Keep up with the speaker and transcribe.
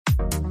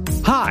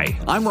Hi,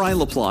 I'm Ryan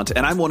LaPlante,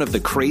 and I'm one of the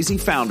crazy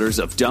founders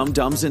of Dumb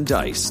Dumbs and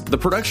Dice, the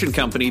production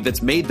company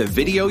that's made the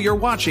video you're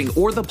watching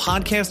or the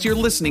podcast you're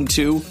listening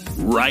to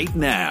right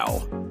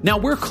now. Now,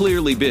 we're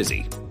clearly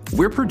busy.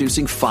 We're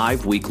producing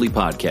 5 weekly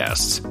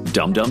podcasts: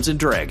 Dumb Dumbs and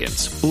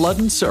Dragons, Blood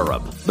and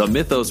Syrup, The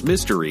Mythos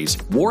Mysteries,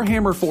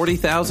 Warhammer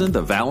 40,000,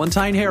 The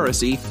Valentine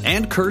Heresy,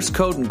 and Curse,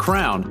 Code, and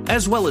Crown,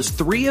 as well as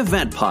 3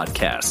 event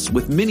podcasts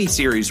with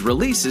miniseries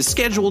releases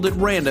scheduled at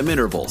random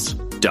intervals: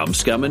 Dumb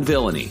Scum and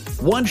Villainy,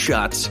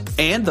 One-Shots,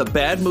 and the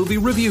bad movie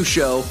review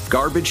show,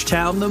 Garbage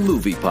Town the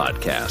Movie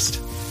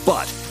Podcast.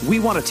 But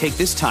we want to take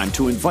this time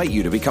to invite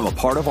you to become a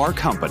part of our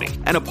company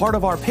and a part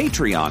of our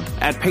Patreon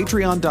at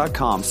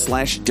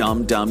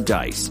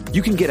patreon.com/dumbdumbdice.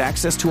 You can get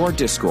access to our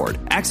Discord,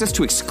 access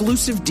to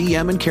exclusive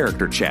DM and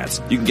character chats.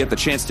 You can get the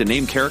chance to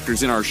name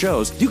characters in our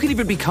shows. You can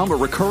even become a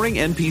recurring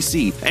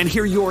NPC and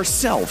hear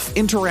yourself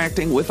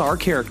interacting with our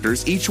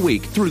characters each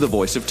week through the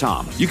voice of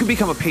Tom. You can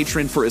become a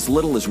patron for as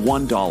little as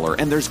 $1,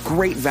 and there's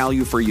great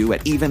value for you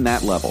at even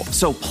that level.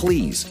 So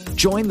please,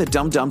 join the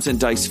Dumb Dumbs and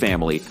Dice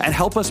family and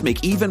help us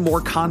make even more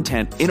content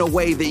in a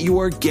way that you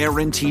are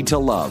guaranteed to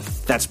love.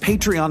 That's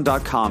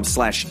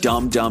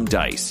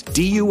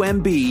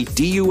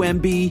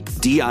patreon.com/dumbdumbdice.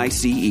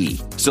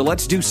 DUMBDICE. So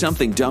let's do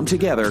something dumb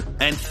together,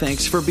 and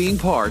thanks for being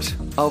part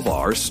of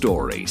our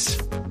stories.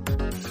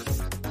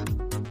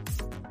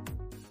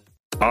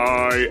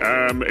 I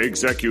am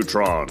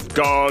Executron,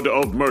 god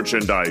of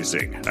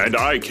merchandising, and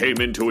I came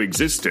into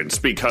existence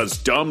because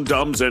Dumb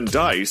Dumbs and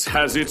Dice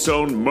has its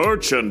own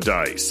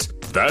merchandise.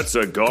 That's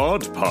a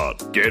god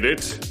pod, get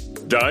it?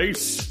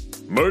 Dice?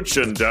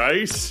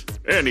 Merchandise?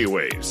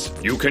 Anyways,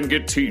 you can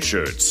get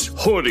t-shirts,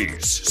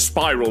 hoodies,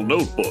 spiral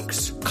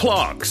notebooks,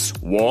 clocks,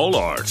 wall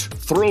art,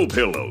 throw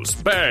pillows,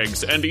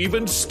 bags, and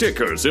even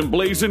stickers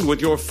emblazoned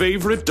with your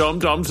favorite Dumb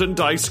Dumbs and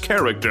Dice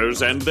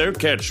characters and their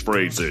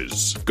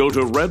catchphrases. Go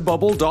to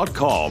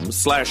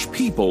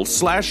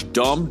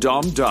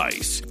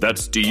redbubble.com/people/dumbdumbdice.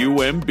 That's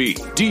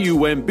DUMBDICE.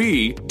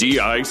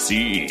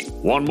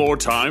 One more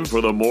time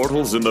for the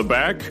mortals in the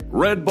back.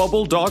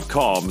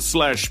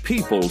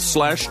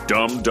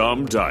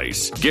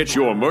 redbubble.com/people/dumbdumbdice. Get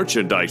your merchandise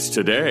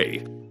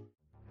today.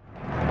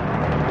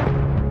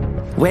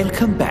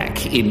 Welcome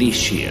back,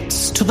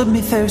 initiates, to the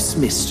Mythos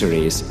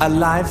Mysteries, a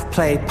live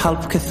play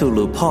Pulp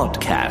Cthulhu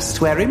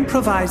podcast where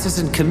improvisers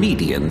and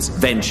comedians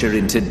venture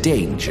into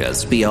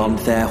dangers beyond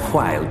their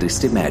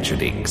wildest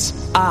imaginings.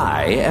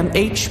 I am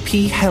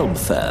H.P.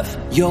 Helmfirth,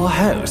 your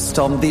host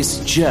on this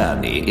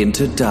journey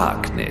into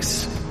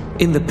darkness.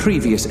 In the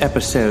previous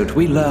episode,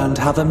 we learned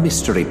how the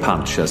Mystery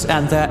Punchers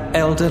and their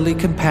elderly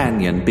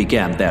companion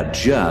began their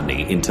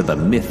journey into the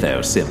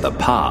mythos in the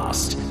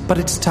past. But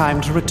it's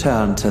time to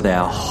return to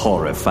their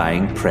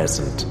horrifying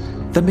present.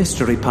 The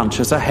Mystery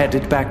Punchers are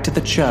headed back to the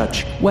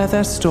church where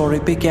their story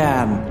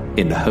began,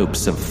 in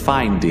hopes of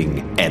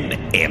finding an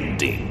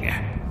ending.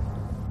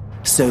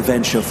 So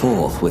venture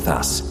forth with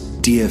us,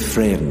 dear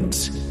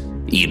friends,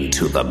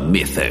 into the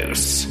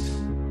mythos.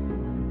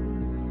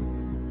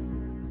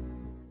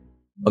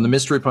 On the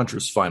Mystery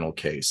Punchers' final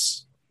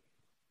case,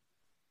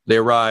 they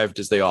arrived,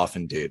 as they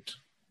often did,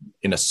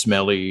 in a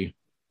smelly,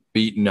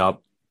 beaten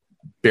up,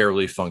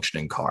 barely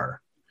functioning car.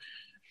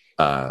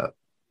 Father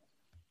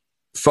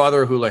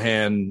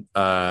Houlihan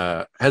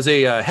has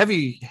a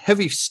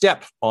heavy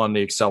step on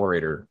the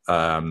accelerator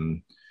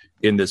in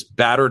this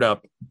battered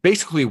up,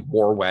 basically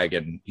war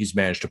wagon he's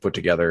managed to put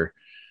together.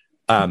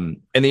 And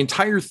the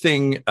entire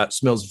thing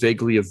smells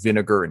vaguely of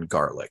vinegar and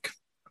garlic.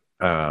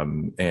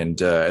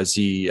 As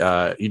he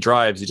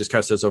drives, he just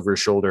kind of says over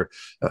his shoulder,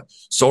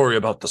 sorry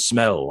about the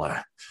smell.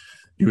 I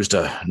used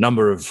a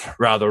number of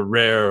rather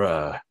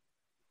rare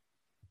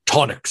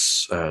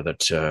tonics that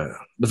the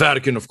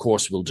Vatican, of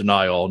course, will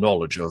deny all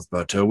knowledge of,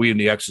 but we in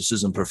the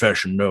exorcism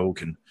profession know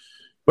can,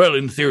 well,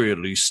 in theory at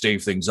least,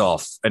 stave things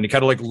off. And he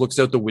kind of like looks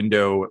out the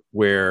window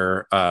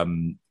where,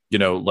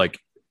 like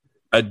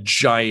a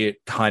giant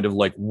kind of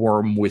like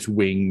worm with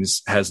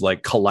wings has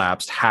like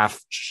collapsed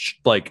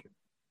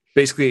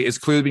basically it's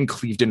clearly been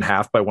cleaved in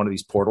half by one of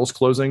these portals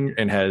closing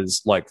and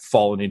has like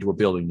fallen into a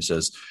building. He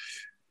says,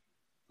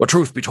 well,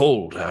 truth be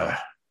told,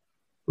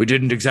 we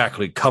didn't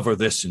exactly cover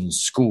this in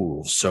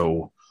school,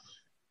 so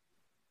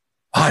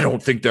I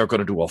don't think they're going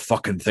to do a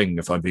fucking thing,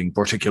 if I'm being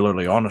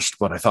particularly honest,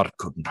 but I thought it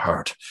couldn't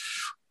hurt.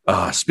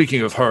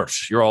 Speaking of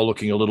hurt, you're all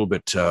looking a little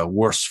bit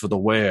worse for the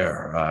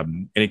wear.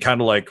 And he kind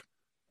of like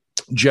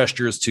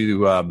gestures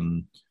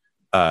to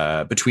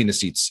between the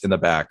seats in the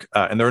back.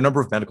 And there are a number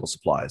of medical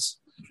supplies.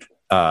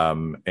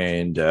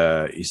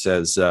 He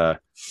says, I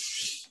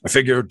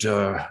figured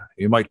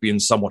you might be in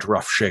somewhat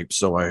rough shape,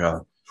 so I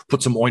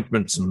put some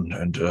ointments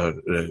and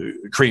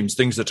creams,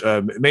 things that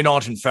may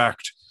not, in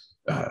fact,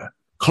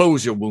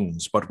 close your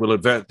wounds, but will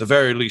at the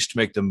very least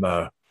make them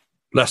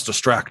less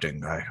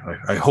distracting.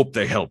 I hope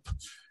they help.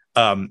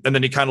 And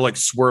then he kind of like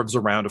swerves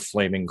around a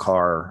flaming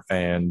car,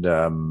 and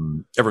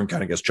everyone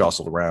kind of gets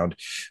jostled around.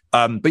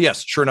 But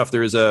yes, sure enough,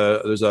 there's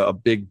a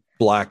big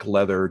black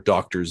leather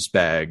doctor's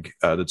bag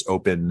that's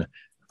open,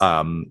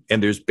 and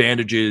there's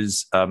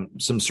bandages,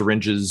 some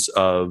syringes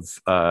of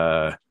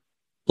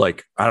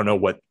like, I don't know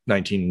what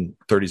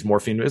 1930s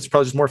morphine. It's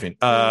probably just morphine.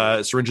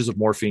 Syringes of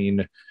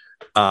morphine.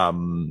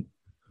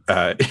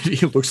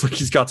 He looks like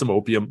he's got some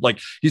opium. Like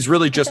he's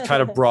really just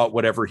kind of brought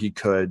whatever he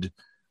could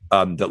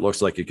that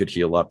looks like it could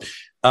heal up.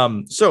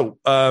 So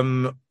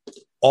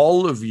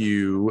all of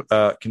you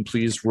can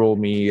please roll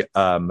me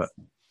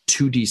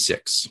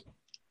 2d6.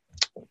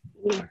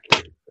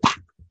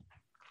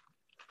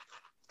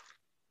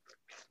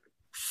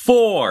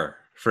 4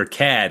 for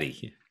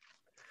Caddy.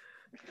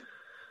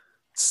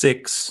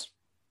 6.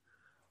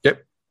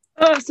 Yep.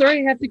 Oh,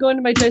 sorry, I have to go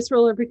into my dice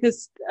roller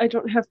because I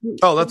don't have.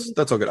 Oh,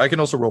 that's all good. I can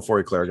also roll for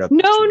you, Claire. I got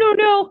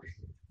No.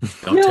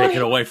 Don't take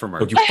it away from her.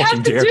 Don't you I fucking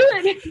have to dare. do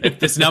it. If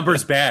this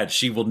number's bad,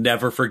 she will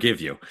never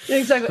forgive you.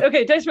 Exactly.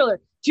 Okay, dice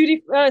roller.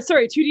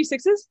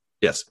 2d6s.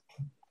 Yes.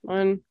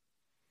 1.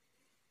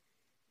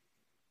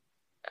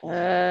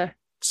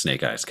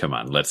 Snake Eyes, come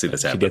on. Let's see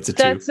this She happen. gets a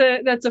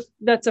 2.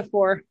 That's a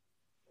 4.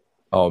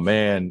 Oh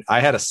man, I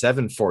had a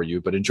 7 for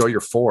you, but enjoy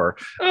your 4.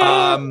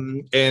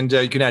 Oh. And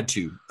you can add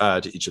 2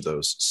 to each of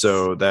those.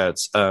 So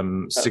that's 6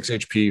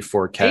 HP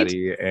for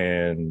Caddy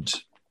and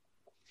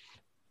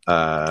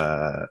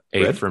 8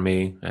 Red? for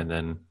me, and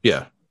then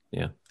yeah.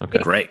 okay.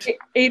 Great.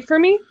 8 for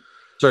me.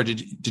 Sorry,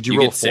 did you You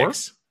roll get 4?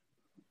 6.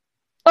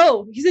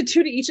 Oh, he said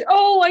 2 to each.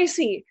 Oh, I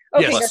see.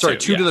 Okay, Yes, gotcha. sorry,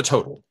 2 to the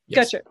total.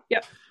 Yes. Gotcha.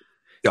 Yeah.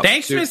 Yeah.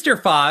 Thanks, So-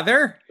 Mr.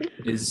 Father.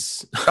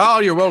 Is Oh,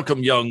 you're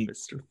welcome, young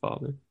Mr.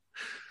 Father.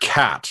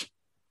 cat.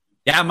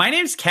 Yeah, my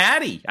name's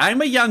Caddy.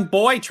 I'm a young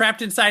boy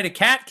trapped inside a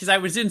cat because I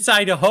was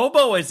inside a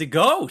hobo as a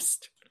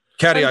ghost.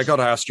 Caddy, I got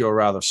to ask you a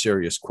rather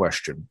serious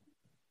question.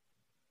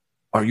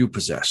 Are you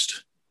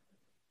possessed?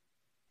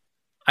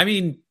 I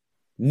mean,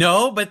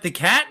 no, but the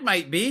cat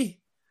might be.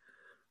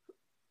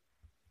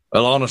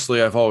 Well,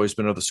 honestly, I've always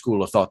been of the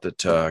school of thought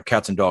that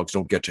cats and dogs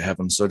don't get to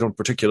heaven, so I don't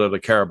particularly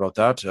care about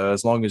that.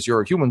 As long as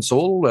you're a human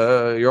soul,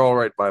 you're all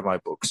right by my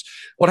books.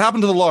 What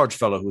happened to the large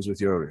fellow who was with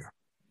you earlier?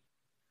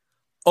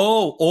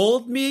 Oh,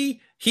 old me?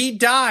 He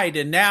died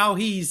and now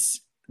he's...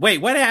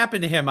 Wait, what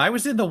happened to him? I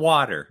was in the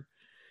water.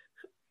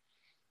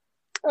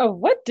 Oh,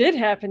 what did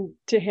happen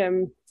to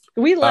him?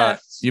 We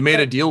left. You made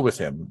a deal with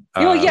him.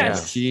 Oh,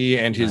 yes. He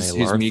and his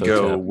Nylartha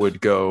Migo tip.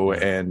 would go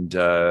and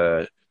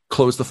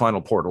close the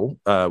final portal,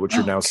 which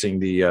you're now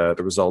seeing the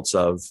results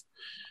of.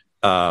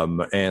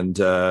 And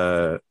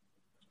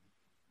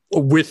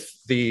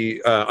with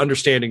the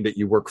understanding that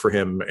you work for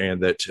him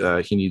and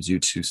that he needs you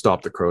to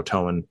stop the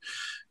Croatoan.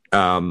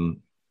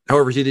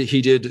 However,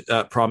 he did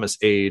promise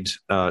aid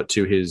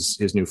to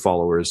his new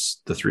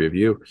followers, the 3 of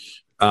you.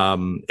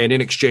 And in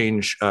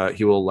exchange,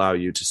 he will allow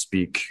you to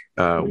speak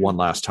one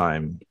last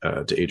time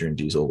to Adrian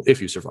Diesel,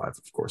 if you survive,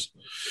 of course.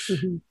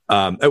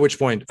 Mm-hmm. At which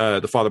point,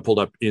 the father pulled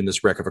up in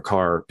this wreck of a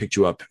car, picked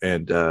you up,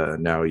 and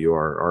now you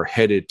are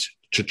headed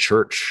to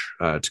church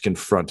to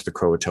confront the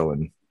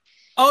Croatoan.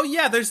 Oh,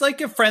 yeah, there's like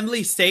a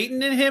friendly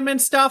Satan in him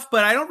and stuff,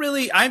 but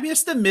I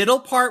missed the middle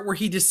part where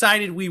he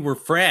decided we were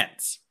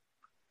friends.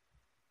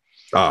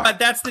 But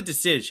that's the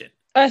decision.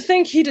 I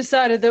think he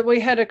decided that we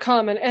had a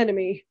common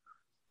enemy,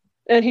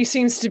 and he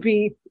seems to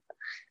be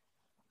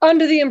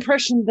under the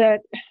impression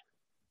that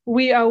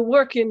we are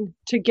working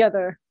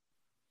together.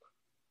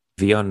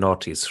 We are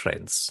not his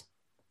friends.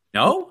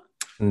 No?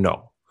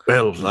 No.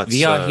 Well, that's,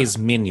 We are his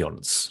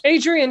minions.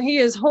 Adrian, he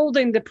is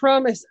holding the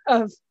promise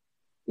of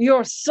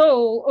your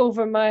soul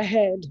over my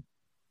head.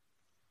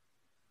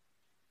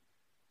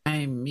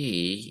 I'm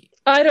me.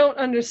 I don't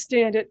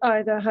understand it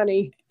either,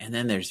 honey. And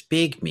then there's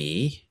Big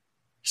Me.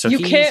 So You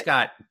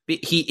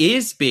he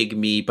is Big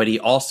Me, but he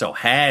also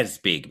has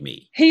Big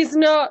Me. He's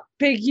not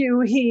Big U.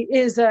 He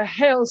is a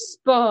hell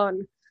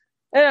spawn.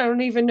 And I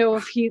don't even know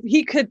if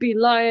he could be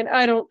lying.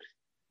 I don't.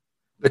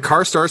 The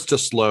car starts to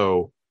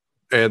slow,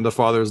 and the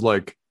father's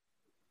like,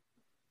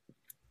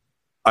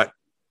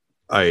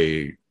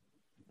 I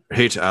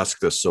hate to ask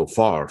this so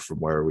far from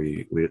where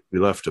we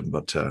left him,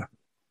 but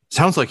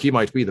sounds like he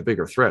might be the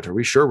bigger threat. Are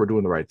we sure we're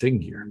doing the right thing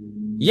here?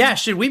 Yeah,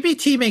 should we be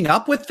teaming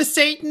up with the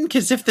Satan?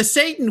 Because if the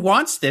Satan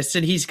wants this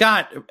and he's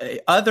got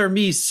other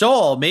me's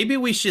soul, maybe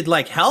we should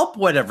like help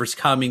whatever's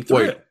coming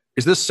through. Wait,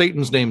 is this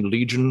Satan's name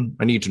Legion?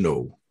 I need to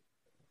know.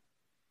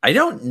 I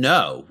don't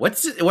know.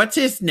 What's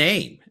his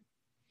name?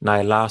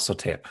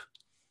 Nylartha.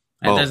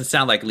 That doesn't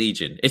sound like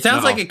Legion. It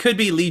sounds like it could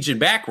be Legion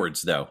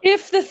backwards, though.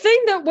 If the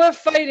thing that we're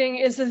fighting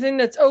is the thing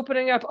that's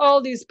opening up all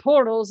these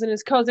portals and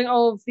is causing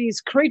all of these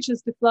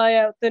creatures to fly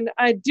out, then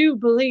I do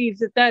believe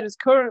that is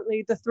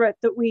currently the threat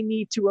that we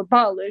need to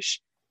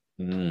abolish.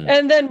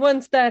 And then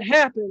once that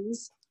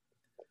happens,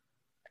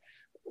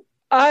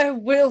 I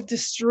will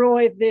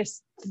destroy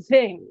this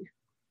thing.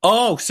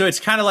 Oh, so it's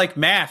kind of like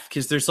math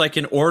because there's like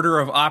an order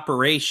of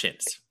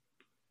operations.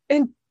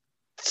 And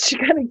she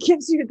kind of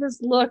gives you this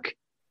look.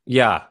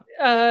 Yeah.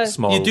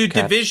 Small You do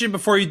cat. division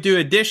before you do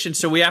addition,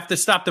 so we have to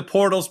stop the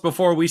portals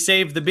before we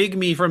save the Big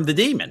Me from the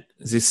demon.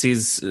 This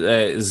is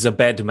the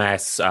bad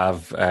mass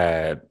of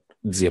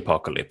the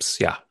apocalypse.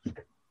 Yeah.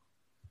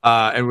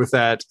 And with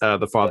that,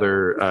 the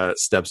father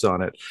steps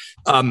on it.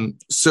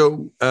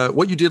 So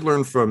what you did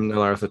learn from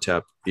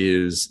Nylartha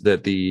is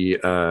that the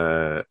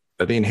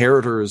the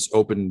Inheritors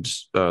opened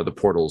the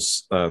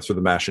portals through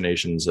the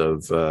machinations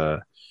of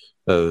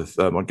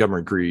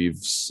Montgomery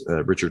Greaves,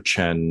 Richard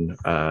Chen,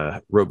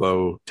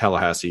 Robo,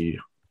 Tallahassee,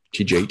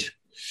 T-Jate.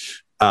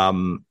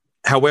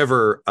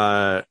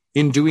 However,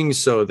 in doing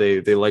so,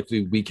 they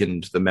likely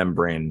weakened the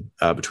membrane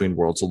between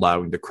worlds,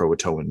 allowing the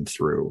Croatoan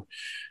through.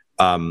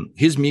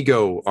 His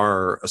Migo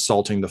are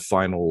assaulting the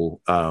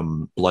final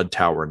blood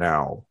tower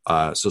now.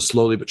 So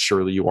slowly but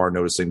surely, you are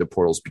noticing the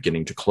portals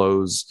beginning to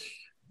close,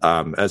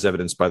 as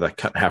evidenced by that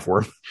cut in half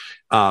worm.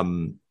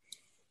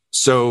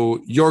 So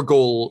your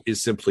goal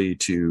is simply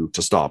to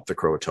stop the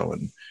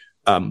Croatoan.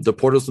 The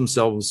portals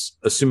themselves,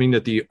 assuming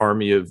that the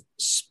army of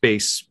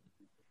space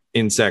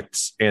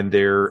insects and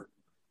their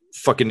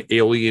fucking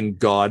alien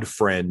god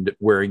friend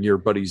wearing your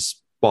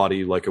buddy's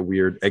body like a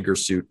weird Edgar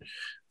suit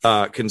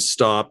can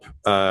stop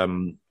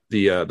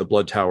the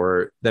blood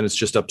tower, then it's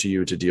just up to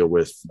you to deal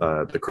with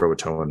the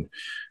Croatoan.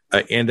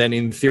 And then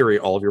in theory,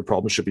 all of your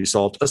problems should be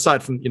solved,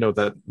 aside from,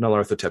 that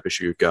Nalarthotep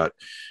issue you've got.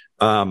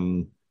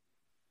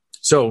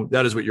 So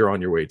that is what you're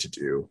on your way to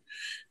do.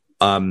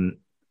 The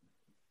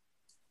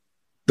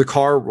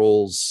car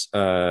rolls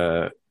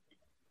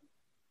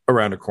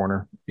around a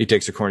corner. He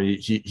takes a corner.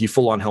 He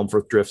full on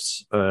Helmforth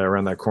drifts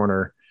around that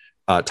corner,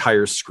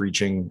 tires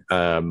screeching,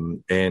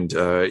 and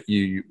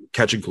you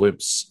catch a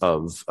glimpse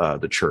of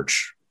the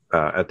church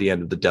at the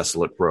end of the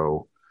desolate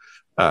row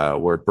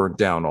where it burnt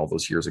down all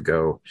those years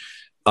ago.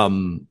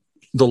 The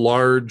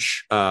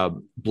large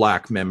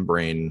black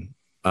membrane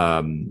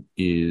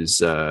is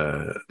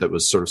that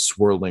was sort of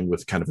swirling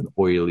with kind of an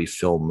oily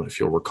film, if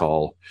you'll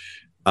recall,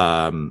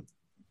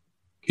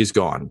 is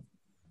gone.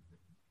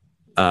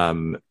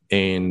 And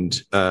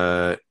in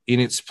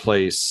its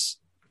place,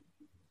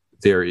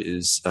 there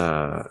is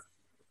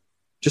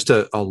just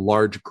a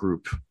large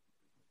group,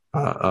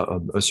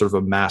 a sort of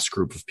a mass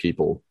group of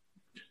people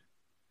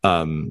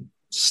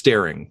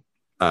staring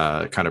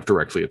kind of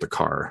directly at the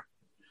car.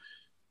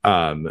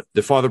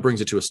 The father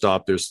brings it to a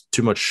stop. There's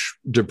too much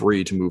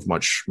debris to move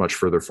much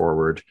further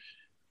forward.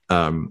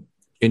 And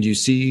you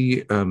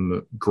see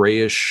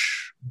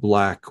grayish,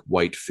 black,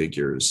 white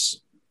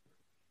figures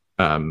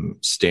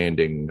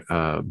standing,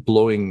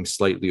 blowing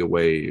slightly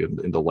away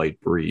in the light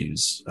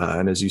breeze.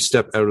 And as you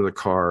step out of the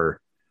car,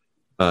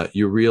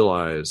 you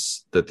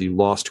realize that the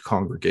lost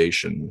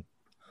congregation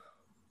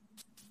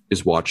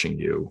is watching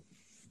you.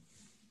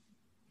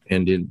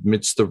 And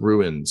amidst the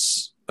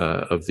ruins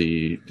of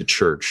the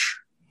church,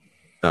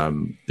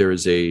 there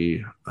is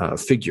a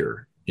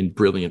figure in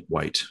brilliant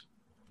white,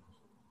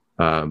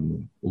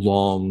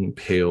 long,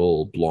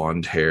 pale,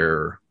 blonde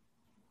hair,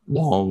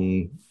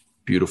 long,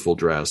 beautiful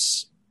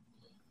dress,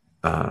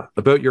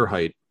 about your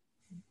height,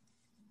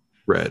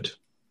 red,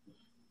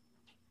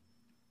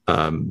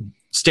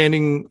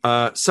 standing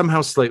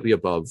somehow slightly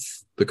above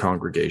the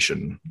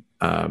congregation,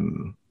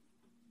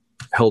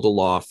 held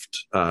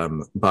aloft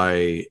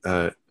by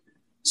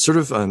sort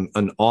of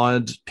an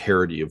odd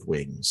parody of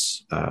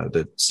wings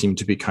that seem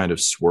to be kind of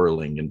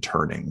swirling and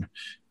turning.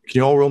 Can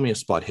you all roll me a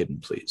spot hidden,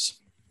 please?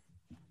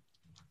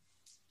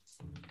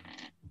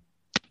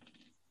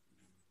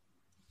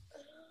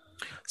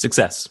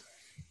 Success.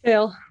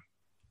 Fail.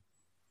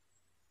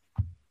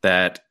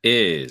 That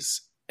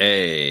is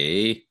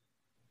a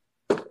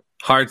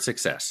hard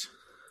success.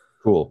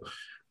 Cool.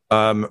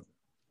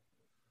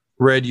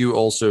 Red, you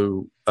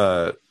also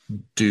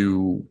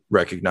do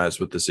recognize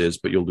what this is,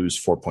 but you'll lose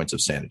 4 points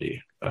of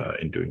sanity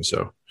in doing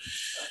so.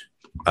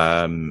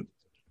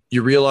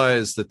 You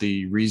realize that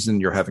the reason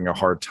you're having a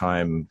hard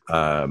time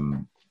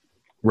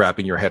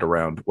wrapping your head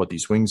around what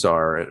these wings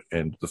are,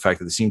 and the fact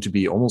that they seem to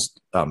be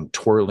almost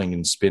twirling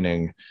and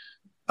spinning,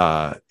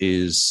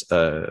 is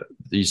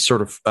these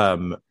sort of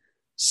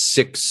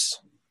 6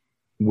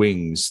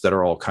 wings that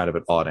are all kind of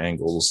at odd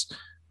angles,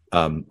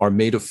 are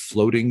made of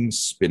floating,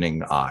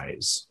 spinning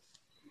eyes.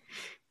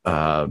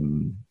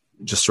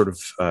 Just sort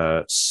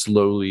of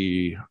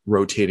slowly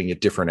rotating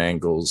at different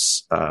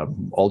angles,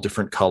 all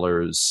different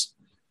colors,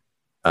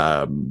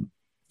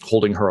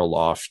 holding her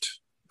aloft.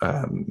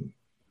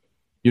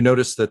 You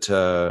notice that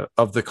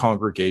of the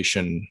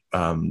congregation,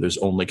 there's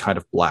only kind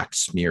of black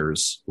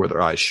smears where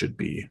their eyes should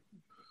be.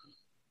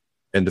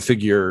 And the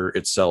figure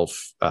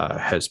itself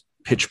has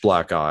pitch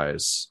black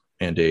eyes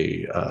and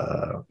a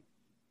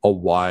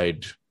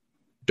wide,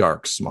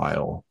 dark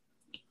smile.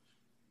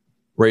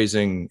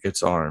 Raising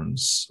its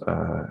arms,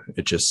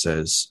 it just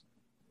says,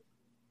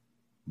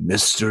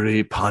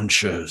 "Mystery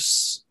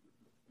Punchers.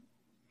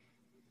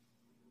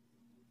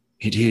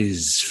 It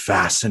is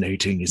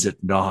fascinating, is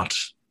it not?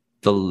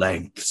 The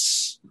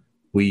lengths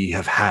we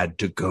have had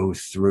to go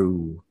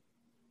through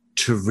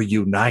to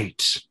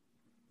reunite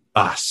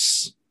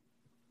us,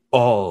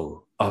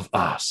 all of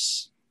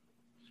us."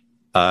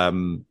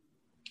 Can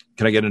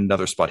I get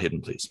another spot hidden,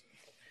 please?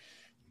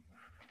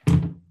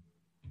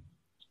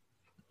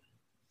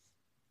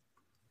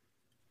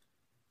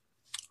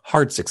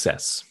 Hard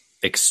success.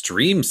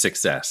 Extreme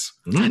success.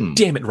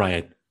 Damn it,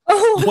 Ryan.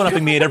 Oh,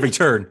 One-upping me at every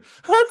turn.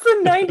 that's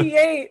a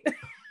 98.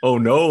 Oh,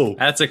 no.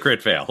 That's a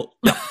crit fail.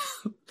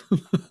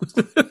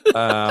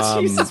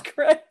 Jesus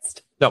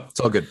Christ. No, it's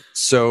all good.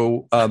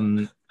 So,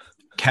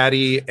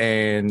 Caddy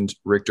and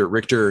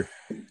Richter,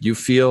 you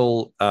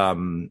feel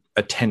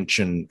a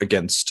tension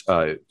against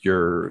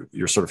your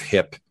sort of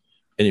hip,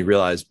 and you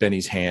realize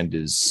Benny's hand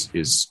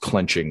is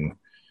clenching.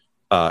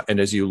 And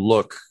as you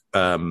look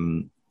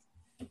beyond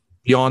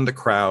the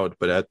crowd,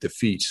 but at the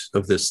feet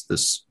of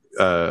this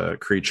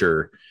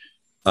creature,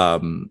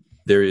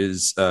 there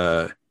is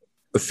a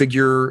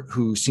figure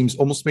who seems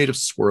almost made of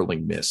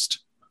swirling mist,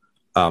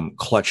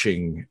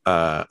 clutching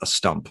a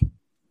stump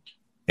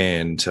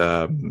and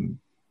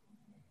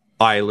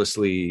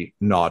eyelessly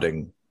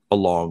nodding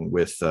along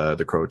with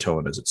the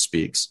Croatoan as it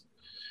speaks.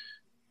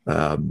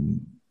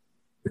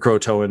 The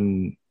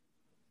Croatoan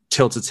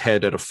tilts its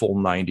head at a full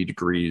 90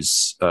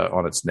 degrees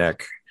on its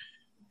neck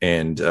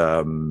and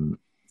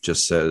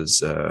just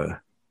says,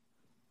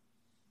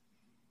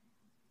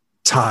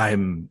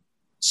 time,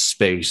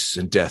 space,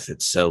 and death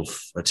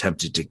itself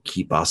attempted to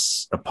keep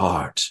us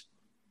apart.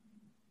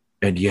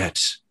 And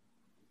yet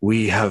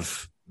we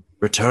have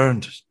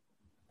returned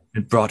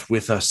and brought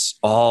with us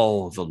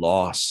all the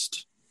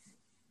lost.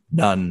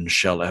 None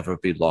shall ever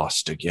be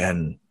lost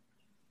again.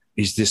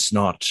 Is this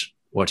not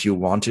what you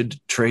wanted,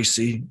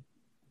 Tracy?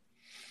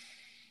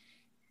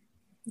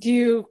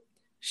 You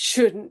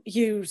shouldn't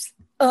use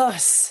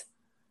us.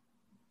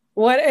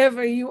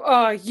 Whatever you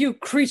are, you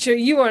creature,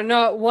 you are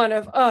not one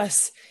of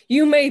us.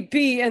 You may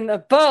be in the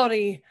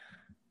body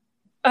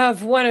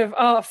of one of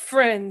our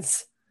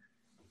friends,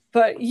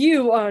 but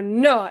you are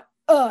not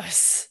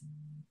us.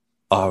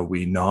 Are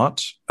we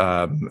not?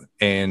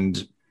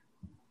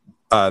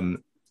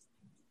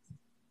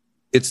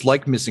 It's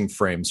like missing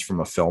frames from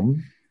a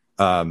film.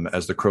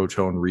 As the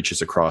Croatoan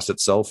reaches across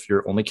itself,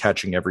 you're only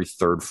catching every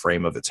third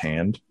frame of its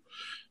hand.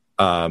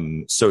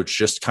 So it's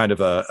just kind of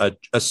a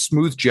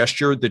smooth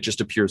gesture that just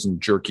appears in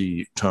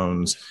jerky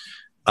tones.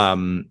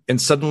 And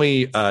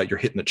suddenly you're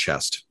hit in the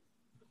chest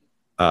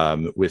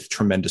with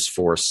tremendous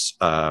force.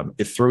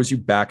 It throws you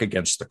back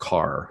against the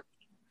car.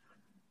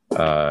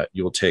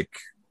 You'll take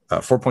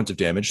 4 points of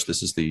damage.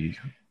 This is the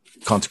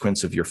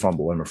consequence of your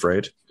fumble, I'm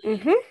afraid.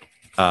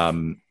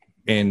 Mm-hmm.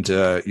 And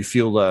you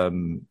feel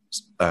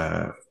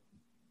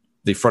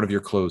the front of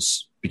your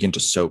clothes begin to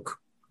soak.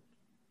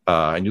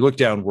 And you look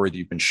down where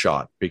you've been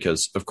shot,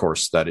 because, of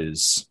course, that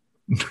is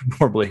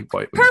normally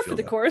quite par for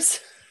the course.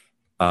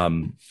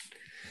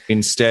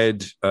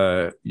 Instead,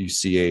 you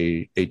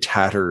see a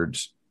tattered,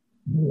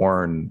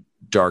 worn,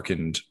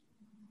 darkened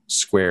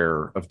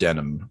square of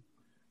denim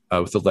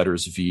with the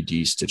letters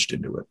VD stitched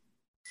into it.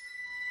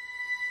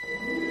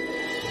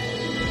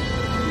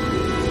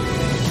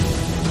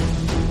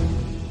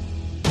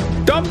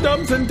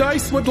 Dum-Dums and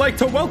Dice would like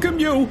to welcome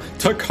you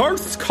to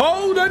Curse,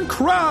 Code, and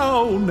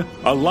Crown,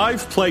 a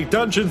live play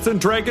Dungeons &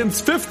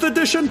 Dragons 5th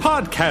edition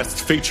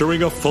podcast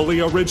featuring a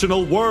fully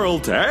original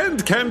world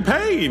and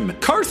campaign.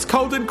 Curse,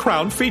 Code, and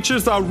Crown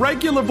features our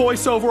regular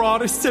voiceover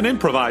artists and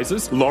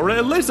improvisers, Laura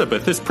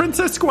Elizabeth as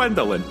Princess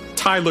Gwendolyn,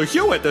 Tyler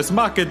Hewitt as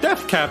Maka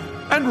Deathcap,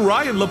 and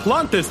Ryan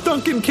LaPlante as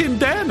Duncan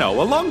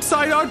Kindano,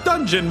 alongside our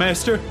Dungeon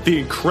Master, the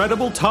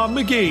incredible Tom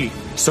McGee.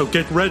 So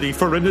get ready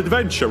for an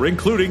adventure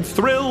including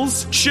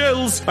thrills,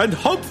 chills, and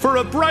hope for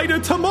a brighter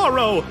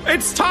tomorrow.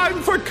 It's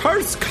time for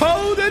Curse,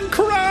 Code, and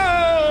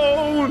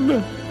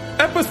Crown!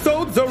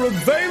 Episodes are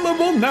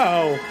available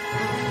now.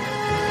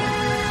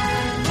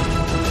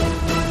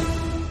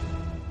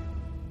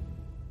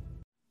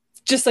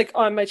 Just like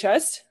on my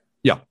chest?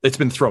 Yeah, it's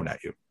been thrown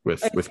at you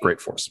with great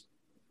force.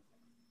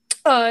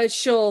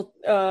 She'll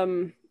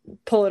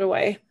pull it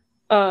away.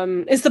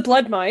 Is the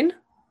blood mine?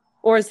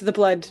 Or is the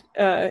blood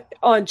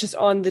on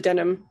the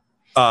denim?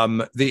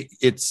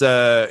 It's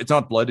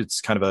not blood.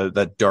 It's kind of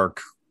that dark,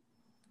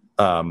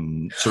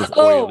 sort of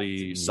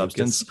oily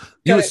substance.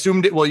 You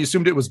assumed it. Well, you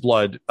assumed it was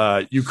blood.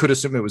 You could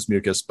assume it was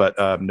mucus, but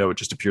no, it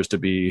just appears to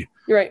be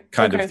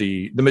kind of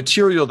the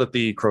material that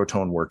the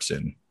Croatoan works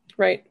in.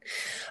 Right.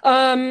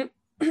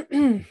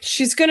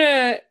 She's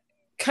gonna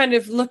kind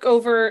of look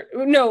over.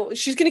 No,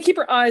 she's gonna keep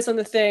her eyes on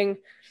the thing,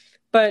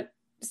 but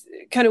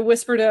kind of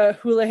whisper to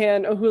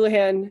O'Houlihan,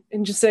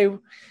 and just say,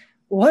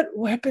 "What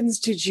weapons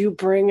did you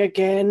bring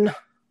again?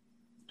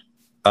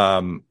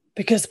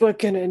 Because we're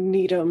gonna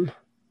need them."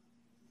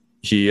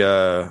 He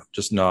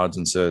just nods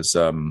and says,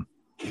 they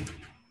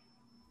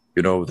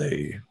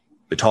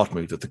taught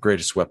me that the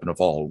greatest weapon of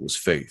all was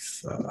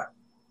faith.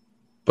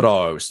 But I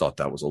always thought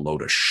that was a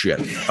load of shit.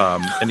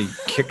 And he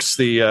kicks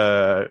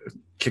the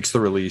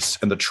release,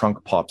 and the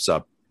trunk pops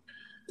up.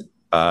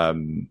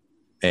 And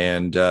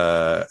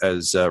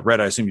as Red,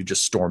 I assume you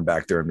just storm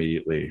back there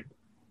immediately.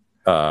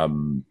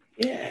 There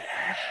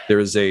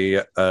is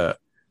a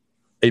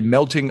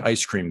melting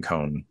ice cream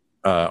cone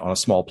on a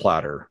small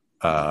platter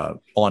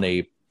on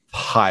a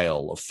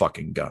pile of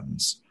fucking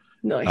guns.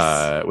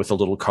 Nice. With a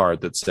little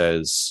card that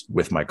says,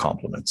 "With my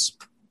compliments."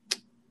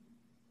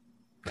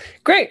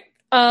 Great.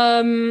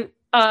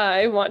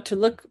 I want to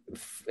look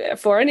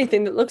for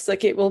anything that looks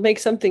like it will make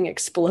something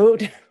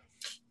explode.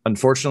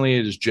 Unfortunately,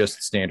 it is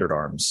just standard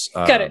arms.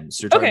 Got it.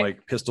 So you're talking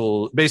like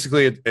pistol.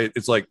 Basically,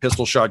 it's like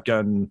pistol,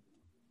 shotgun,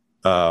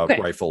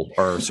 rifle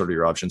are sort of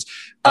your options.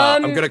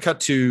 I'm going to cut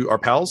to our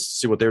pals,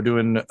 see what they're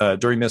doing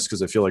during this,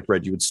 because I feel like,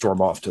 Red, you would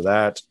storm off to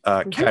that.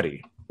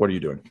 Caddy, what are you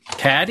doing?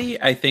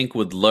 Caddy, I think,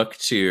 would look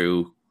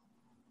to...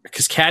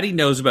 Because Caddy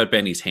knows about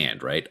Benny's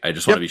hand, right? I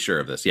just want to be sure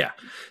of this. Yeah.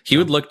 He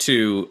would look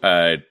to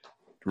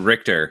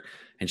Richter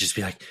and just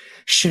be like,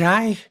 should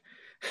I...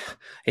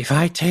 If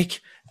I take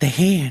the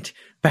hand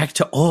back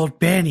to old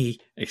Benny...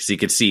 Because he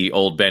could see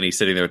old Benny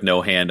sitting there with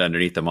no hand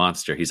underneath the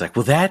monster. He's like,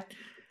 will that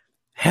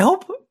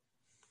help?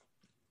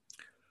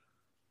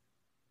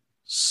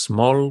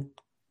 Small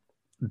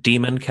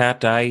demon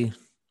cat, I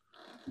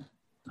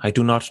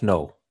do not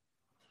know.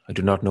 I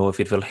do not know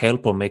if it will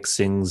help or make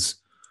things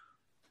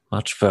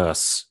much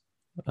worse.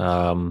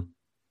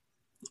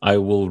 I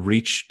will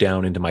reach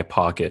down into my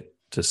pocket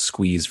to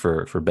squeeze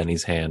for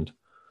Benny's hand.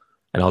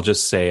 And I'll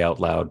just say out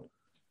loud,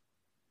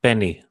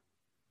 Benny,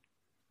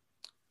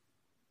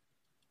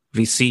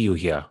 we see you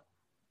here.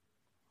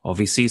 Or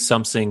we see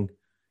something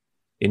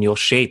in your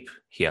shape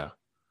here.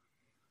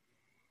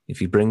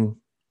 If you bring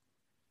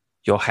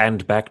your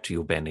hand back to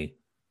you, Benny,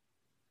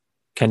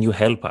 can you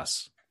help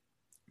us?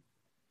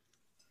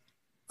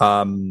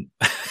 Then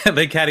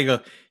Caddy goes,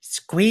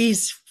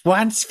 squeeze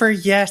once for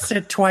yes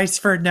and twice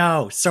for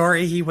no.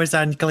 Sorry, he was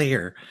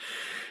unclear.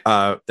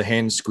 The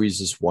hand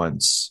squeezes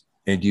once,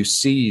 and you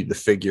see the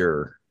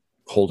figure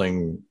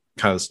holding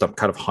kind of stuff,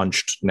 kind of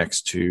hunched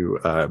next to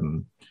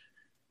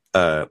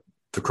the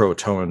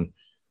Croatoan,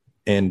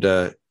 and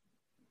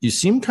you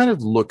see him kind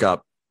of look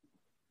up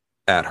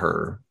at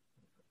her,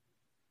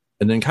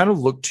 and then kind of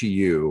look to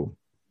you,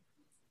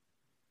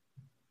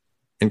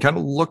 and kind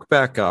of look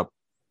back up.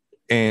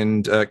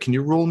 And can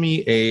you roll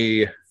me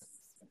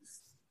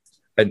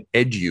an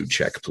edu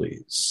check,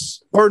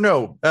 please? Or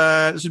no,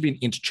 this would be an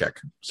int check.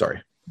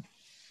 Sorry.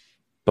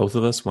 Both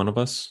of us? One of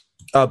us?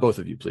 Both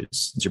of you, please,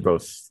 since you're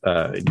both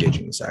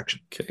engaging this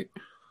action. Okay.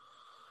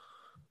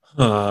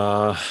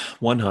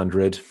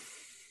 100.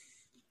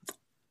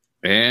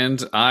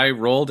 And I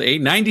rolled a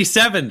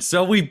 97,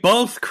 so we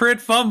both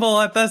crit fumble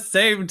at the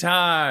same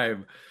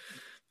time.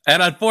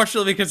 And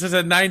unfortunately, because it's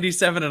a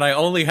 97 and I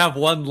only have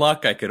one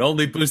luck, I could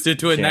only boost it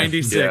to a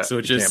 96,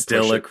 which is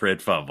still a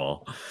crit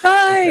fumble.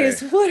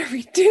 Guys, what are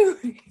we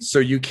doing? So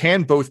you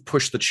can both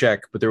push the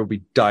check, but there will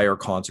be dire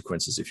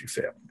consequences if you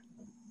fail.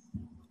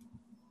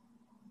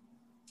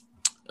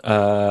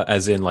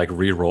 As in, like,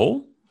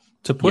 re-roll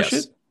to push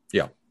it?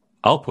 Yeah.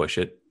 I'll push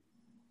it.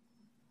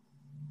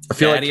 I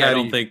feel Caddy, like I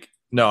don't think...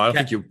 No, I don't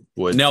think you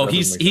would. No,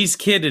 he's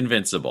kid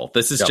invincible.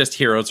 This is just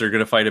heroes are going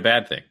to fight a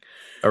bad thing.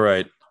 All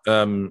right.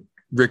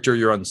 Richter,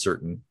 you're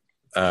uncertain.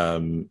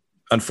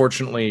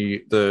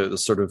 Unfortunately, the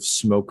sort of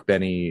smoke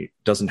Benny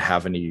doesn't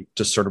have any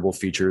discernible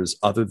features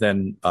other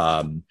than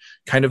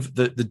kind of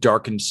the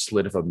darkened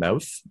slit of a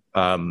mouth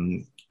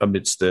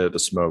amidst the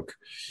smoke.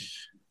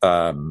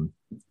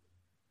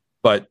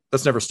 But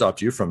that's never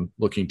stopped you from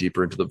looking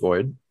deeper into the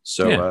void.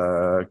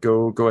 So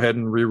go ahead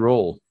and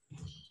re-roll.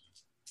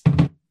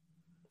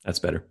 That's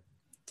better.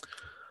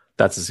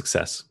 That's a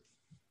success.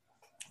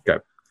 Okay.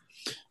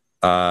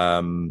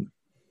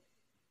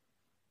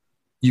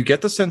 You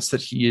get the sense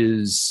that he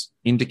is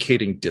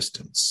indicating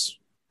distance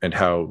and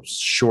how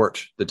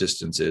short the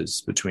distance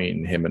is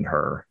between him and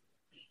her.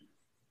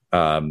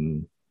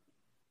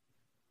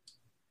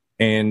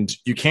 And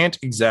you can't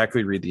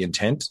exactly read the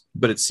intent,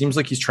 but it seems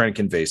like he's trying to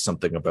convey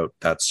something about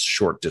that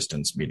short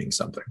distance meaning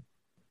something.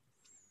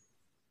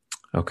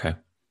 Okay.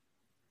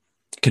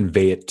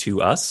 Convey it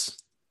to us?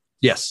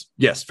 Yes,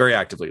 very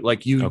actively.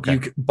 Like you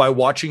by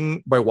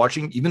watching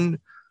even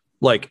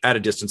like at a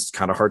distance, it's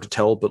kind of hard to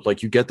tell, but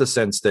like you get the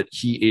sense that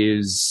he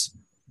is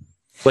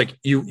like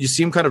you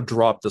see him kind of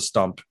drop the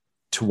stump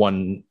to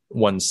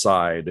one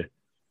side,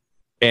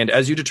 and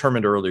as you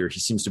determined earlier,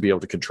 he seems to be able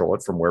to control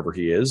it from wherever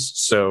he is.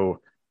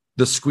 So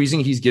the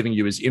squeezing he's giving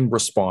you is in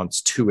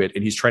response to it,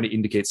 and he's trying to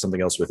indicate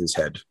something else with his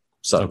head.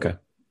 Okay.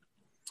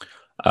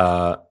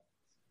 I'll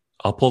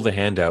pull the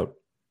hand out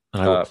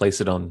and I will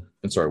place it on.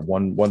 I'm sorry,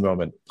 one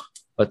moment.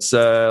 Let's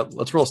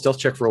roll a stealth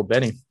check for old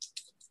Benny.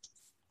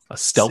 A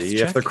stealth See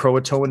check? if the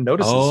Croatoan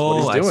notices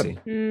what he's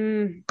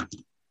doing.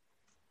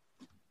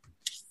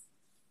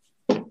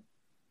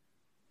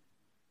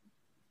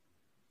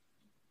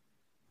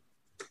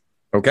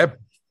 Okay.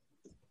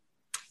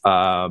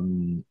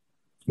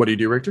 What do you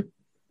do, Richter?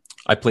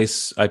 I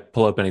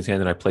pull up Benny's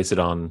hand and I place it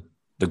on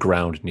the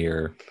ground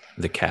near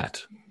the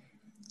cat.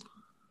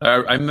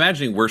 I'm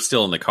imagining we're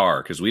still in the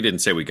car because we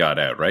didn't say we got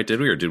out, right? Did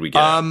we, or did we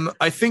get out?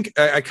 I think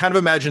I kind of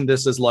imagine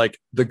this as like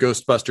the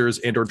Ghostbusters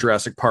and or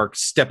Jurassic Park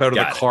step out of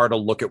the car to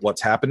look at what's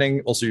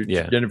happening. Also,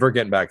 you're never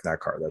getting back in that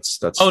car. That's.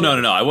 Oh,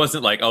 no. I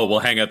wasn't like, we'll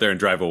hang out there and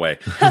drive away.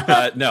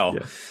 No.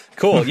 Yeah.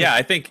 Cool. Yeah,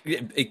 I think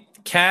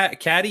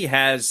Caddy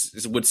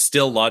would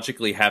still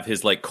logically have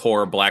his like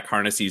core black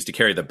harness he used to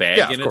carry the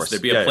bag in it. So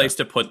there'd be a place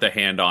to put the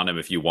hand on him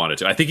if you wanted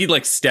to. I think he'd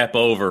like step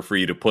over for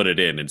you to put it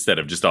in instead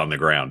of just on the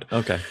ground.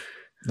 Okay.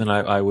 Then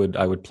I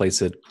would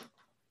place it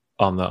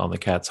on the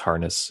cat's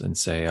harness and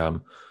say,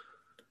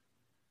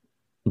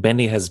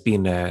 Benny has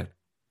been a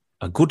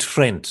good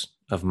friend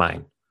of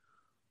mine,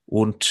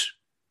 and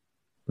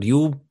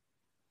you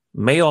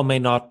may or may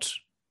not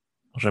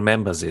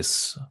remember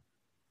this,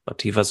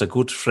 but he was a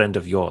good friend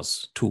of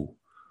yours, too.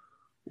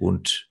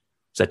 And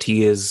that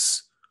he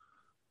is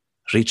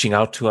reaching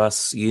out to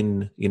us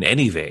in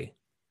any way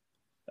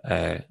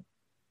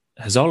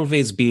has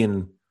always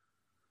been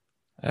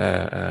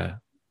a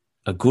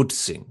good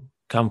thing,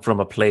 come from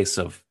a place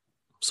of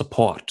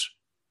support.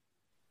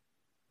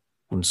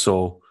 And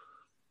so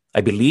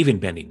I believe in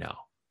Benny now.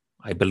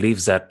 I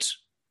believe that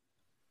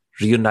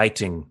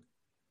reuniting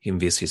him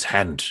with his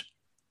hand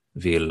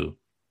will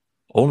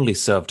only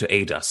serve to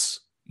aid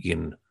us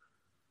in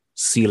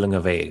sealing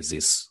away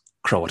this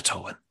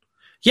Croatoan.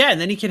 Yeah,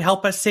 and then he can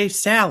help us save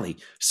Sally.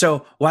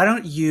 So why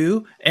don't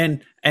you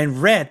and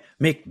Red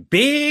make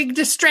big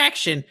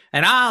distraction,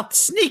 and I'll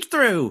sneak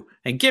through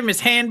and give him his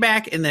hand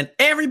back, and then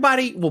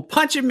everybody will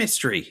punch a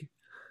mystery.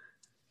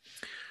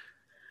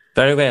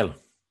 Very well,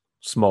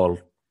 small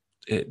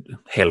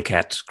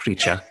hellcat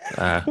creature.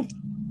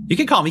 You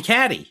can call me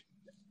Caddy.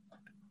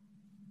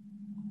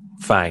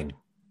 Fine.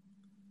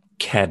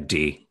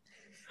 Caddy.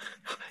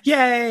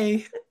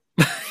 Yay!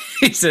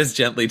 He says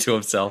gently to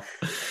himself.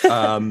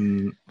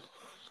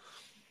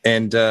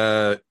 And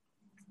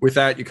with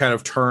that, you kind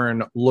of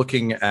turn,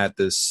 looking at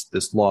this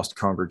lost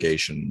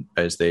congregation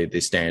as they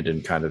stand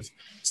and kind of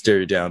stare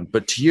you down.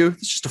 But to you,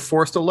 it's just a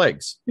forest of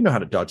legs. You know how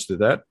to dodge through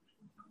that.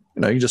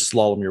 You know, you just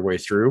slalom your way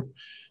through.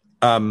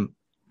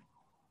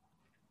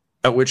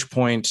 At which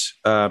point,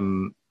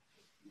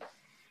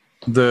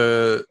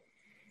 the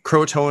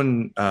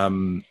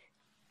Croatoan,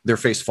 their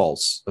face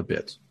falls a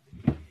bit.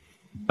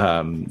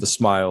 The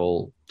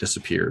smile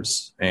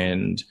disappears,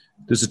 and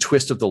there's a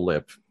twist of the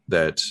lip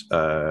that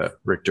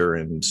Richter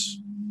and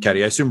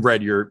Caddy, I assume,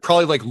 Red, you're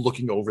probably like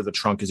looking over the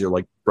trunk as you're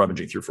like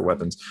rummaging through for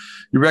weapons.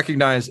 You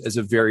recognize as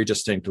a very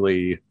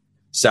distinctly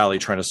Sally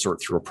trying to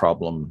sort through a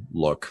problem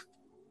look.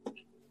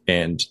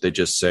 And they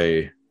just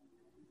say,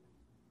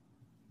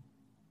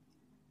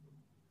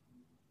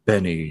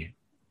 Benny,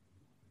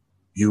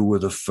 you were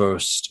the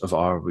first of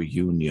our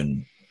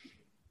reunion.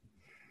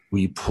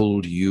 We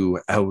pulled you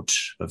out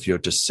of your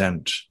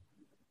descent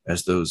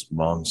as those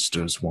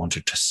monsters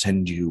wanted to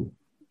send you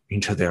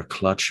into their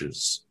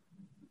clutches.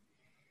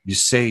 You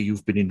say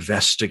you've been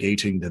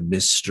investigating the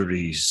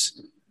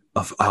mysteries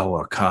of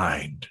our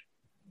kind,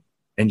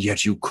 and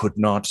yet you could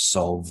not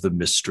solve the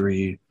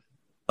mystery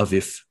of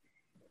if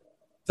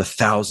the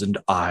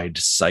 1,000-eyed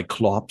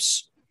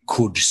Cyclops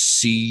could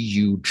see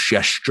you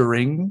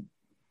gesturing.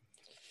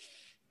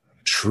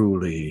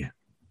 Truly,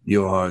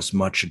 you are as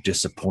much a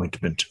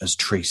disappointment as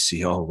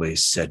Tracy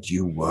always said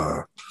you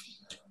were.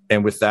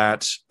 And with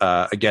that,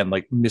 again,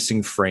 like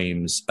missing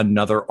frames,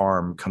 another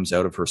arm comes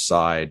out of her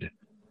side,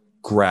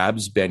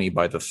 grabs Benny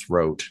by the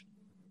throat,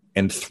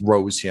 and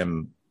throws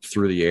him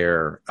through the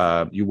air.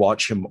 You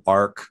watch him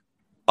arc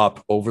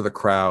up over the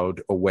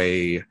crowd,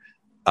 away,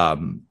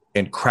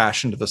 and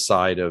crash into the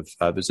side of,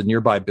 there's a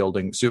nearby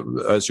building. So,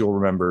 as you'll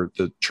remember,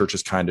 the church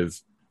is kind of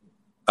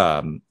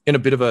in a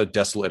bit of a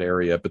desolate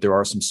area, but there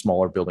are some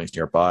smaller buildings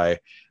nearby.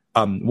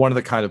 One of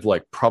the kind of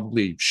like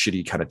probably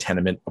shitty kind of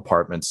tenement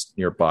apartments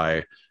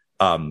nearby.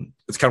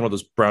 It's kind of one of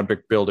those brown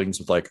brick buildings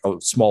with like a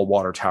small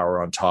water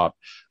tower on top.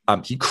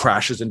 He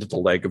crashes into the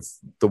leg of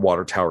the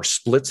water tower,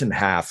 splits in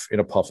half in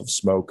a puff of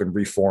smoke, and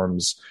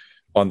reforms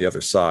on the other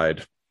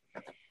side.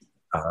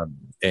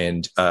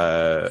 And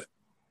the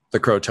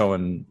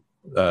Croatoan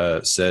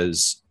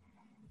says,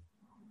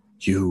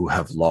 "You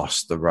have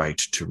lost the right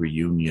to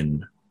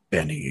reunion,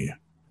 Benny.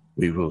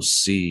 We will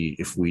see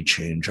if we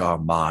change our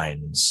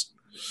minds."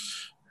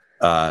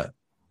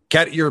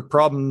 Cat, your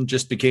problem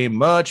just became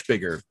much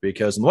bigger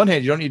because on the one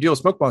hand, you don't need to deal with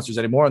smoke monsters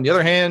anymore. On the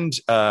other hand,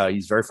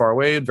 he's very far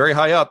away and very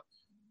high up.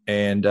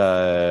 And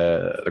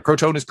the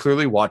Croatoan is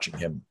clearly watching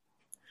him.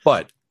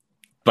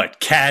 But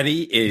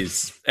Caddy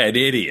is an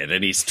idiot,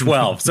 and he's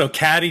 12. So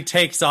Caddy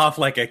takes off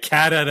like a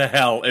cat out of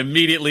hell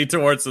immediately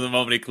towards him the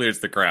moment he clears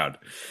the crowd.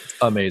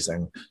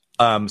 Amazing.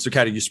 So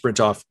Caddy, you sprint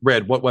off.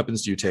 Red, what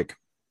weapons do you take?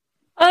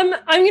 I'm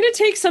going to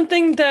take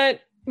something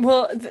that,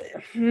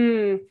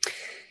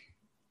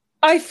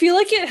 I feel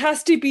like it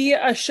has to be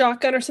a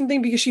shotgun or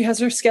something because she has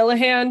her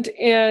Skellahand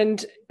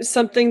and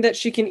something that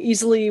she can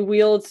easily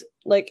wield,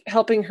 like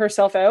helping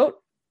herself out.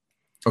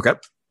 Okay.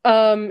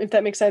 If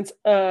that makes sense.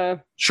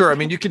 Sure. I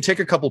mean, you can take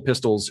a couple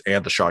pistols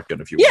and the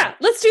shotgun if you want. Yeah,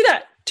 let's do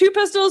that. 2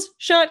 pistols,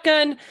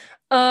 shotgun.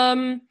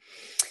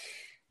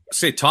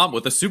 Say, Tom,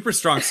 with a super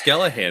strong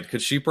Skellahand,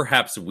 could she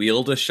perhaps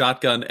wield a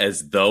shotgun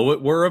as though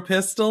it were a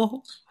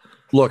pistol?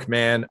 Look,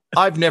 man,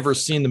 I've never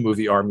seen the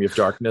movie Army of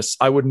Darkness.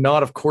 I would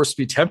not, of course,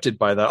 be tempted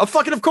by that. Oh,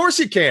 fucking of course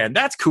you can.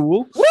 That's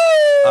cool. Woo!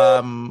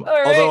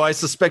 Although I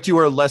suspect you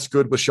are less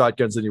good with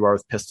shotguns than you are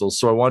with pistols.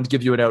 So I wanted to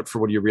give you an out for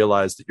when you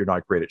realize that you're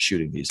not great at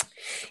shooting these.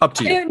 Up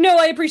to you. No,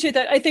 I appreciate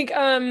that. I think,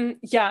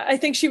 I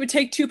think she would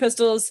take 2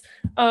 pistols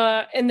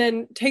and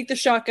then take the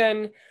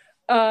shotgun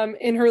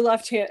in her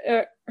left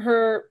hand.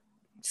 Her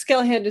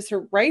Skellahand is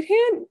her right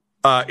hand?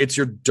 It's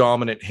your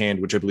dominant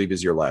hand, which I believe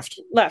is your left.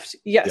 Left,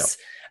 yes.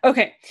 Yep.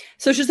 Okay,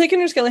 so she's taking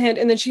her skeleton hand,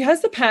 and then she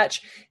has the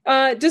patch.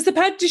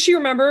 Does she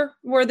remember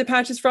where the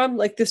patch is from?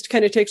 Like, this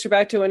kind of takes her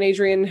back to when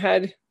Adrian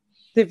had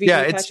the VD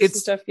patches and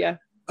stuff. Yeah.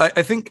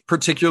 I think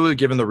particularly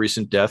given the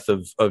recent death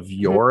of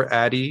your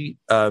Addie,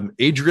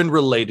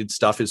 Adrian-related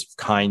stuff is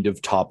kind of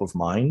top of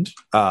mind.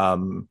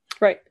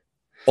 Right.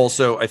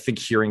 Also, I think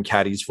hearing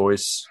Caddy's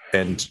voice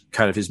and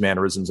kind of his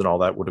mannerisms and all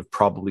that would have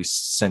probably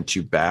sent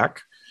you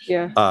back.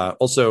 Yeah.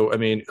 Also, I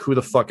mean, who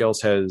the fuck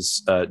else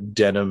has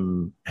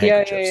denim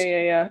handkerchiefs?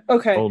 Yeah.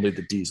 Okay. Only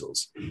the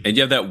Diesels. And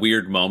you have that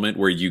weird moment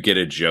where you get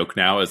a joke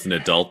now as an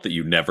adult that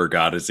you never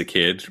got as a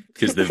kid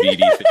because the VD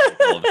thing is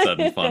all of a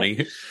sudden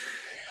funny.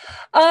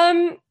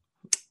 I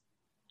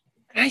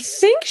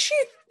think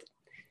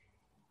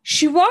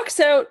she walks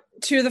out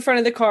to the front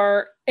of the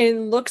car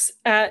and looks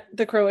at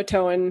the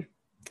Croatoan,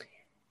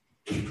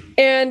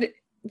 and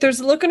there's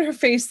a look on her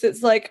face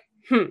that's like,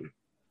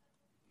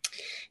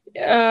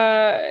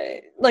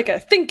 like a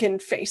thinking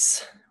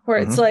face, where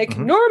it's like,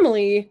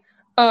 normally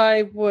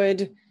I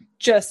would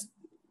just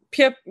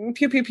pew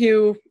pew pew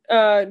pew,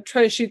 try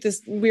to shoot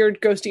this weird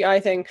ghosty eye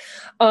thing,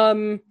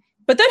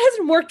 but that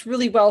hasn't worked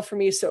really well for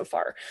me so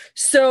far.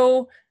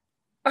 So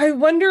I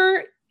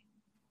wonder,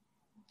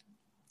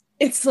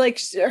 it's like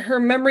her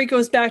memory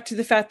goes back to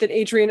the fact that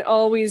Adrian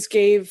always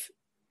gave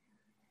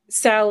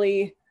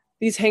Sally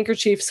these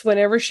handkerchiefs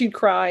whenever she'd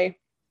cry.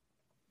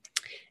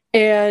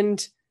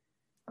 And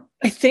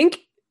I think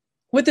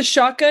with the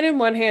shotgun in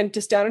one hand,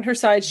 just down on her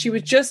side, she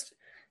would just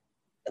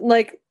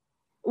like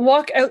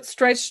walk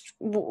outstretched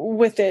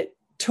with it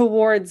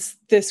towards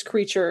this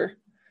creature.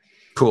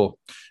 Cool.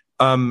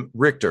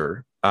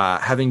 Richter,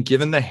 having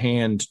given the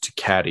hand to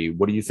Caddy,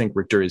 what do you think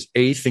Richter is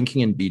A,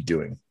 thinking, and B,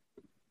 doing?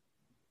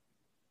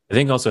 I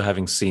think also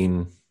having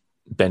seen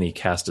Benny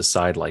cast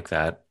aside like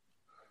that,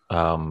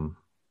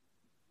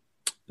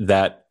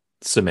 that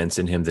cements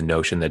in him the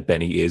notion that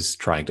Benny is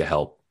trying to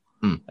help.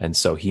 And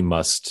so he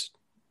must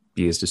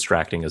be as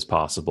distracting as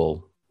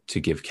possible to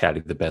give Caddy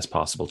the best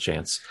possible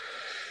chance.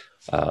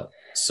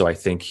 So I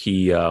think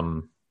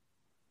he'll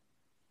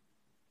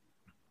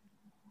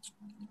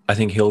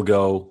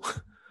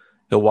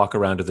walk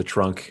around to the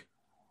trunk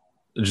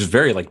just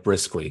very like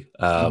briskly.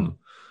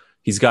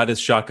 He's got his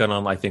shotgun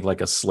on, I think,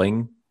 like a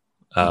sling.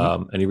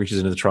 And he reaches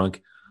into the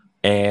trunk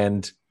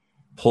and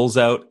pulls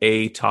out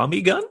a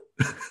Tommy gun.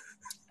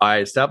 I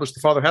established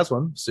the father has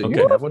one, so you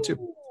can have one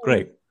too.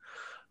 Great.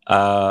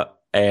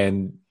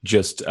 And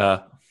just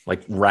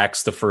like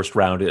racks the first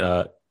round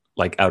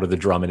like out of the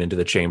drum and into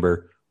the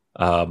chamber,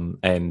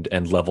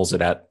 and levels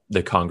it at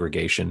the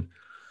congregation.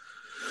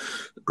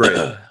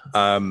 Great.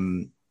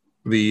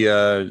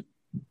 The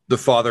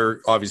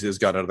father obviously has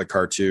got out of the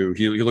car too.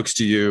 He looks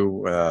to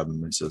you.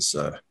 He says,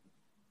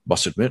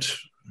 "Must admit,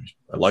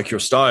 I like your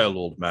style,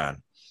 old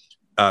man."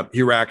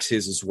 He racks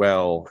his as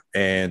well,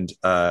 and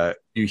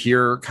you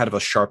hear kind of a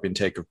sharp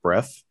intake of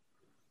breath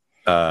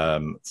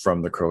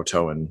from the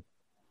Croatoan.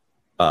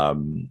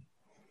 And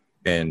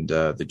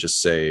they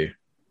just say,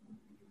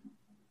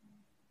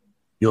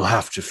 "You'll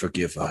have to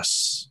forgive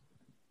us.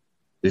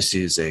 This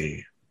is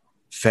a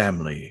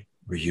family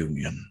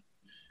reunion."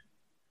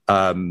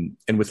 And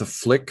with a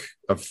flick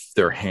of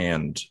their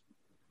hand,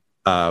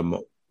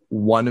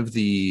 one of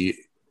the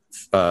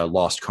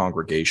lost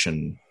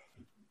congregation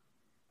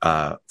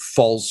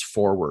falls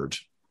forward,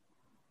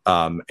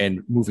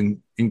 and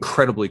moving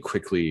incredibly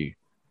quickly,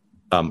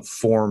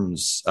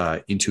 forms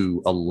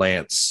into a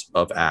lance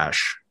of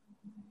ash,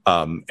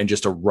 and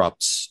just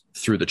erupts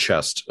through the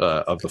chest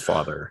of the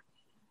father,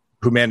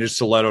 who manages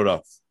to let out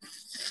a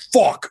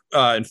fuck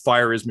and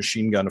fire his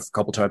machine gun a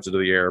couple times into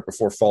the air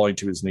before falling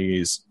to his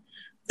knees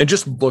and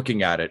just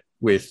looking at it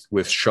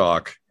with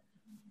shock.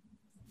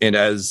 And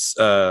as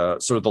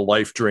sort of the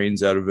life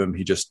drains out of him,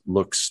 he just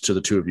looks to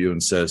the two of you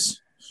and says,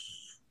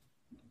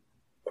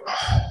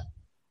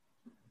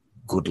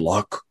 "Good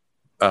luck."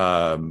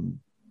 And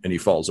he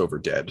falls over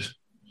dead.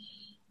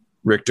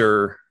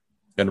 Richter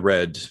and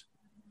Red,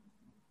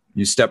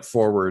 you step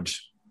forward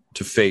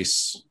to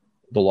face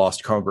the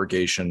lost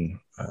congregation,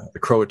 the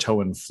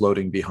Croatoan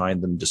floating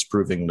behind them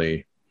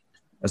disapprovingly,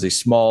 as a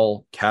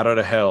small cat out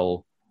of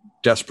hell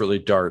desperately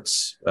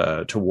darts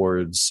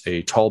towards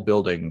a tall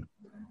building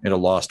and a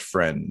lost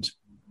friend.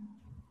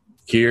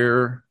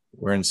 Here,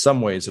 where in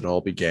some ways it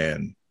all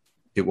began,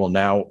 it will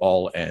now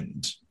all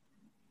end.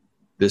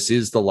 This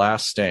is the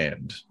last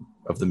stand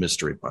of the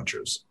Mystery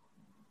Punchers.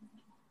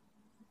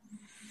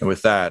 And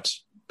with that,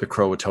 the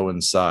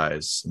Croatoan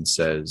sighs and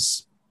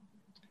says,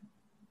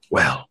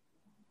 "Well,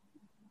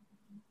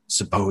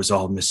 suppose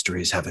all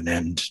mysteries have an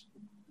end."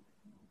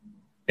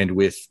 And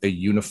with a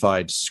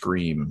unified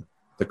scream,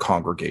 the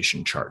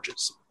congregation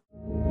charges.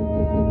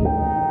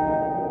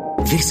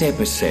 This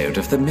episode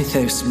of the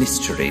Mythos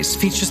Mysteries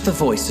features the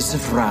voices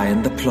of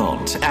Ryan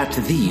LaPlante at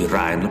the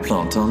Ryan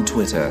LaPlante on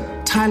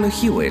Twitter, Tyler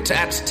Hewitt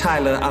at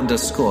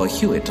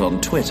Tyler_Hewitt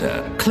on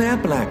Twitter, Claire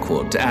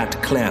Blackwood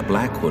at Claire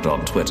Blackwood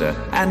on Twitter,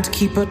 and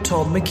Keeper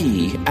Tom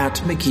McGee at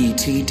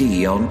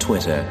McGeeTD on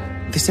Twitter.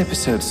 This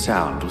episode's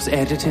sound was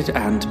edited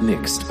and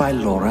mixed by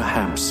Laura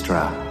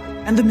Hamstra.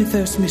 And the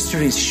Mythos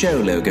Mysteries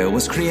show logo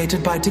was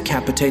created by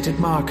Decapitated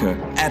Marker,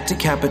 at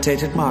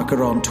Decapitated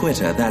Marker on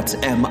Twitter, that's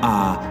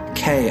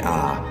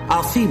MRKR.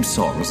 Our theme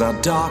songs are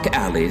Dark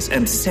Alleys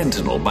and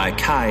Sentinel by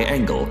Kai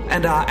Engel,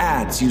 and our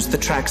ads use the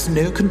tracks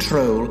No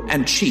Control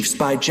and Chiefs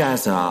by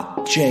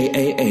Jazzar,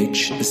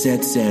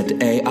 JAHZZAR.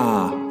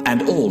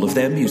 And all of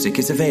their music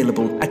is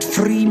available at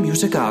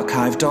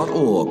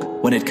freemusicarchive.org.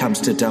 When it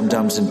comes to Dum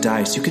Dums and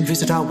Dice, you can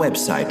visit our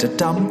website at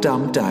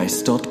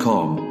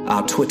dumdumdice.com.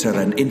 Our Twitter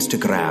and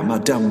Instagram are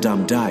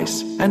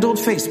dumdumdice, and on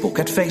Facebook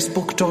at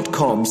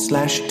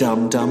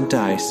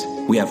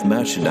facebook.com/dumdumdice. We have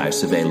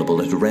merchandise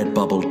available at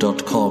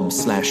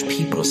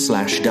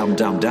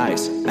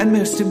redbubble.com/people/dumdumdice. And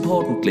most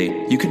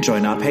importantly, you can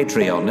join our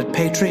Patreon at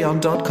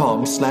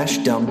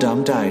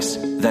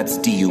patreon.com/dumdumdice. That's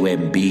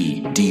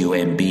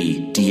DUMBDICE.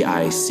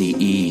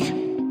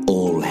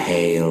 All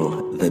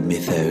hail the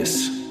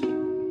Mythos.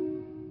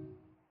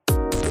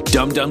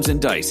 Dum Dums and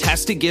Dice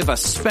has to give a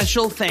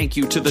special thank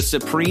you to the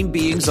supreme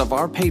beings of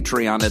our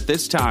Patreon at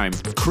this time.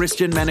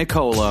 Christian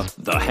Menicola,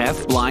 the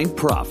Half-Blind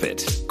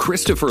Prophet.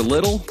 Christopher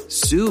Little,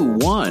 Sue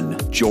One,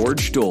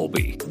 George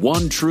Dolby.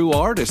 One True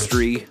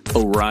Artistry,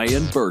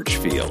 Orion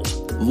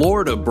Birchfield.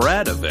 Lord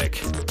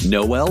Abradovic,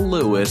 Noel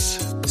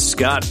Lewis,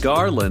 Scott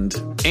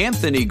Garland,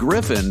 Anthony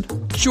Griffin,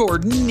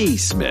 Jordan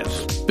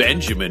Neesmith,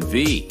 Benjamin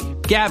V,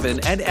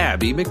 Gavin and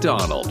Abby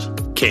McDonald,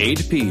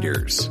 Cade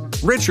Peters,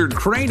 Richard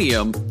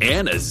Cranium,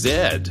 Anna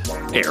Zed,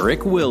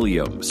 Eric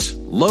Williams,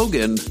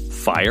 Logan,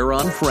 Fire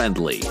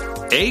Unfriendly,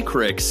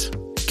 Acrix,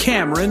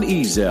 Cameron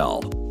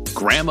Ezel,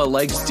 Grandma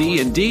Likes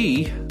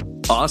D&D,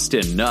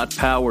 Austin Nut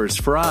Powers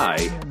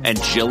Fry,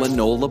 and Jill and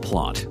Noel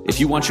LaPlante. If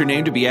you want your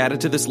name to be added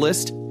to this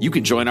list, you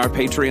can join our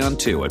Patreon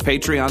too at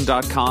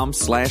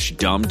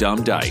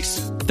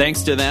patreon.com/dumdumdice.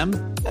 Thanks to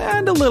them,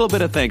 and a little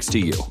bit of thanks to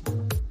you.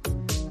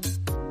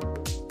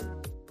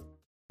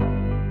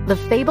 The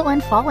Fable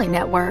and Folly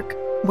Network,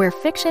 where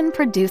fiction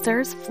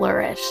producers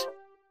flourish.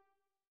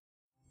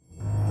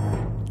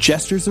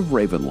 Jesters of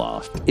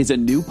Ravenloft is a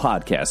new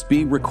podcast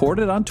being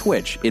recorded on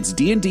Twitch. It's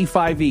D&D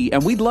 5e,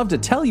 and we'd love to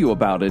tell you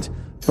about it,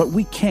 but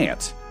we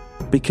can't.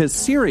 Because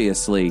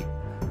seriously,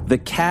 the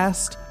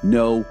cast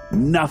know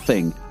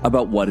nothing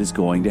about what is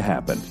going to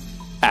happen.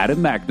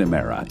 Adam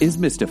McNamara is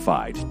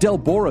mystified. Del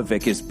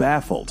Borovic is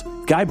baffled.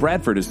 Guy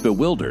Bradford is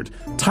bewildered.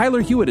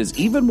 Tyler Hewitt is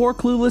even more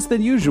clueless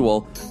than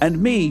usual.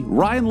 And me,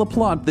 Ryan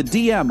LaPlante, the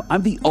DM,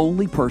 I'm the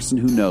only person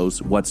who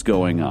knows what's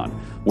going on.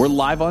 We're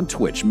live on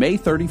Twitch May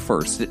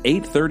 31st at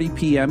 8:30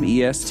 p.m.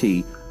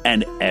 EST.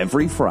 And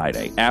every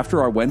Friday,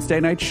 after our Wednesday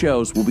night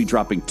shows, we'll be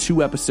dropping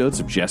 2 episodes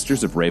of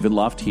Jesters of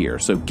Ravenloft here.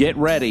 So get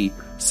ready,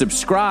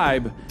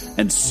 subscribe,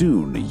 and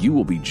soon you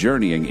will be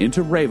journeying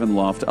into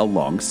Ravenloft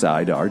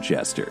alongside our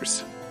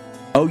Jesters.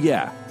 Oh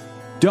yeah,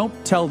 don't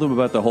tell them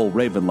about the whole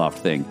Ravenloft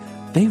thing.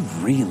 They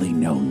really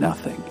know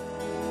nothing.